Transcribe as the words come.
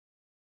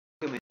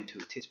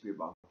into a Taste Beer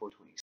Bomb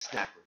 420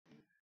 snack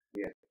review.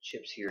 We have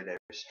chips here that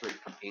are straight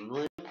from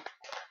England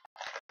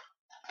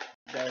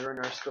that are in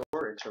our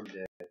store. It's from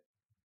the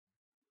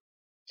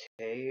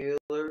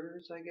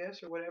Tyrrells, I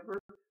guess, or whatever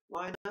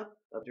lineup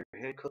of their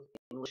hand-cooked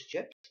English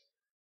chips.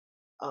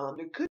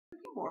 There could be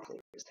more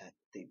flavors that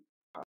they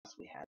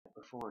possibly had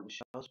before on the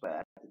shelves, but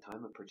at the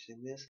time of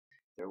purchasing this,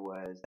 there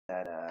was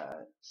that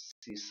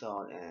sea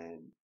salt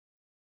and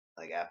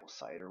like apple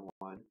cider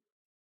one,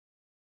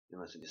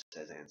 unless it just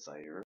says and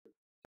cider.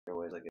 There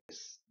was like a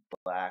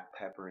black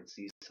pepper and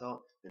sea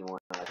salt, and one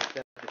I picked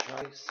up to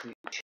try sweet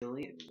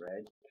chili and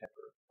red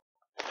pepper.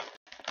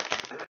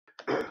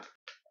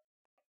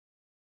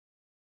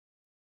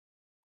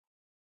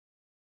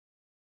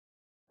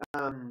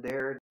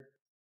 There,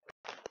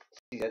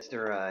 see, that's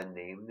their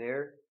name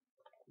there,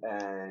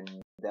 and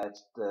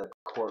that's the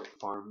Court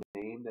Farm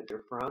name that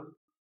they're from.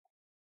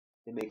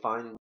 They make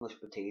fine English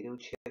potato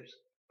chips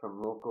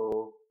from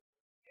local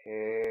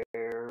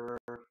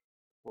Herefordshire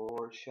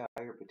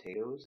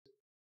potatoes.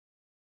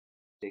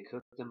 They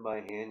cook them by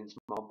hand in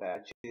small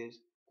batches.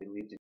 They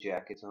leave the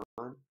jackets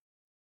on.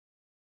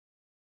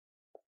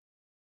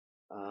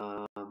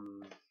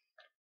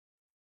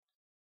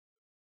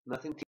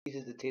 Nothing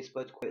teases the taste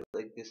buds quite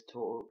like this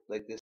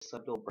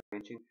subtle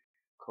branching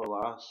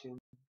collation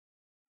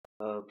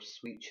of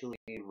sweet chili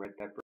and red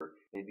pepper.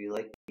 And if you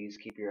like these,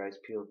 keep your eyes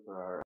peeled for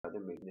our other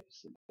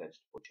magnificent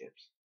vegetable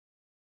chips.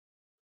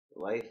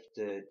 Life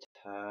the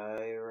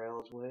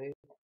Tyrrells way.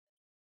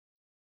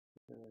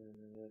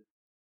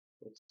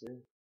 What's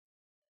this?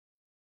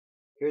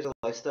 Here's a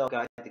lifestyle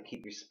guide to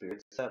keep your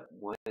spirits up.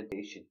 One a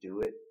day should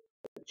do it.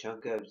 A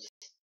chunk of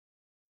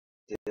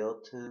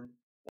Stilton,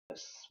 a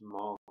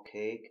small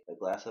cake, a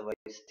glass of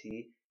iced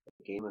tea,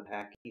 a game of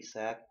hacky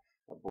sack,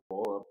 a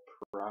bowl of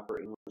proper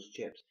English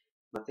chips.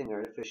 Nothing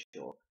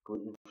artificial,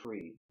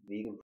 gluten-free,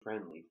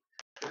 vegan-friendly,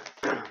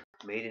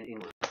 made in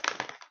England.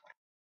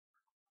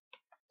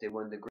 They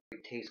won the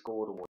Great Taste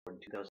Gold Award in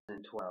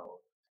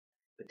 2012.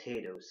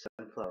 Potatoes,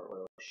 sunflower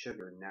oil,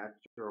 sugar,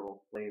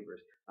 natural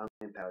flavors,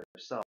 onion powder,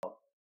 salt,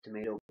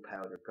 tomato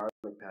powder,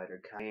 garlic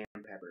powder, cayenne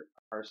pepper,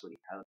 parsley,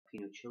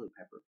 jalapeno chili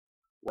pepper,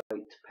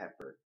 white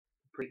pepper,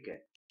 paprika,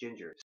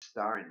 ginger,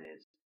 star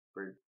anise,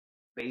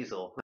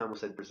 basil, I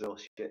almost said Brazil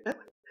shit,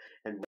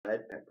 and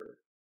red pepper.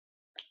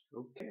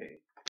 Okay.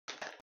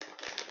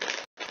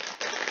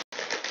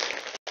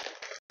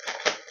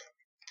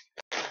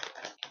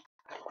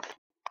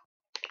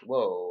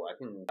 Whoa, I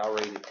can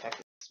already detect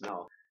the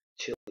smell.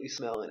 Chili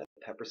smell and a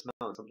pepper smell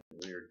and something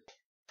weird.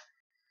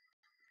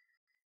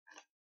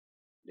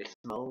 They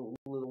smell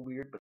a little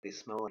weird, but they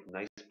smell like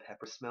nice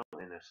pepper smell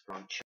and a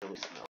strong chili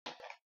smell.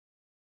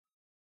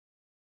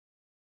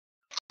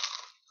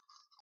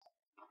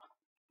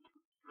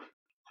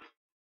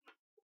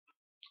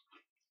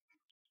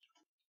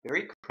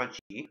 Very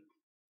crunchy.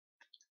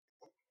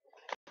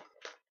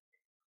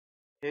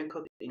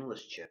 Hand-cooked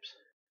English chips.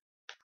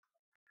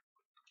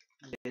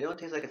 They don't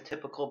taste like a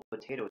typical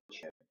potato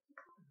chip.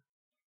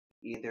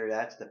 Either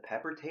that's the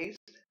pepper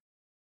taste,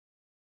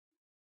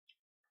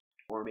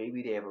 or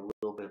maybe they have a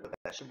little bit of a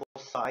vegetable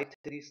side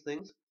to these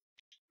things.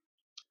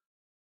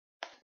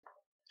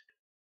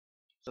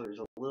 So there's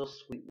a little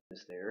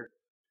sweetness there,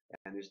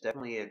 and there's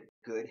definitely a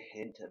good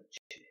hint of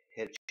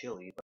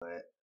chili,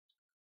 but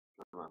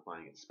I'm not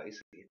finding it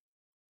spicy.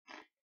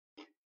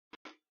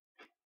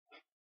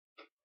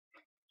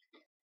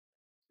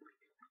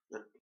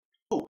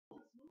 Ooh.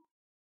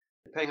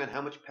 Depending on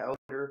how much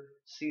powder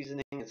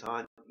seasoning is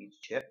on each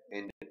chip,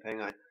 and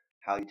depending on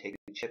how you take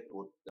the chip, it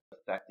will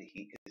affect the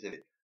heat. Because if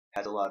it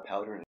has a lot of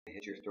powder and it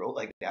hits your throat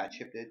like that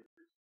chip did,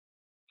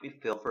 you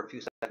feel for a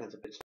few seconds a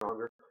bit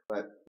stronger,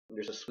 but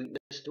there's a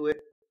sweetness to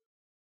it.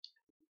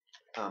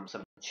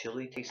 Some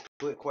chili taste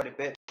to it quite a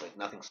bit, but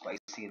nothing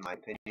spicy in my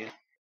opinion.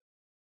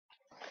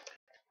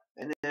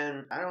 And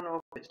then I don't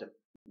know if it's the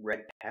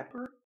red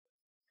pepper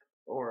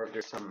or if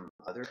there's some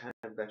other kind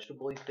of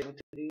vegetable thing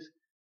to these.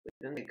 But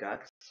then they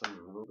got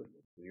some little bit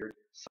weird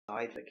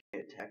sides I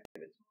can't detect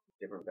if it's a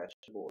different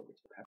vegetable or if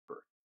it's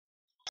pepper.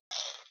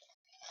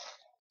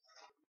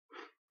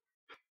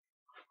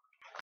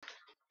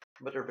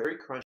 But they're very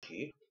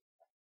crunchy.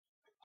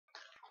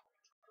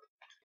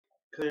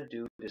 Couldn't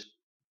do this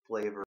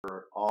flavor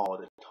all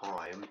the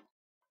time,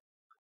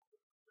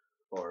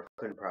 or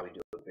couldn't probably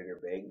do a bigger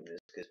bag than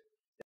this because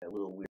that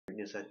little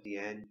weirdness at the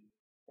end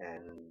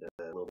and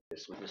a little bit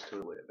of sweetness to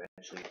it would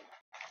eventually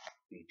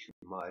be too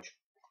much.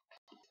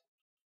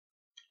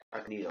 I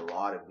can eat a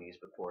lot of these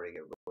before they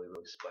get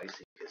really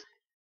spicy because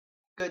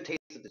good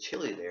taste of the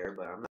chili there,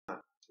 but I'm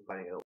not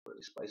finding it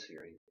overly spicy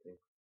or anything.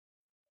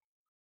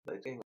 But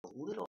it's getting a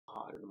little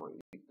hotter the more you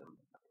eat them.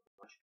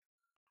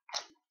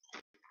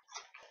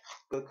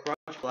 Good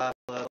crunch, blah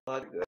blah blah,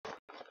 good.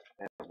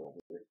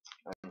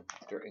 And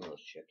they're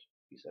English chips.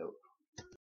 Peace out.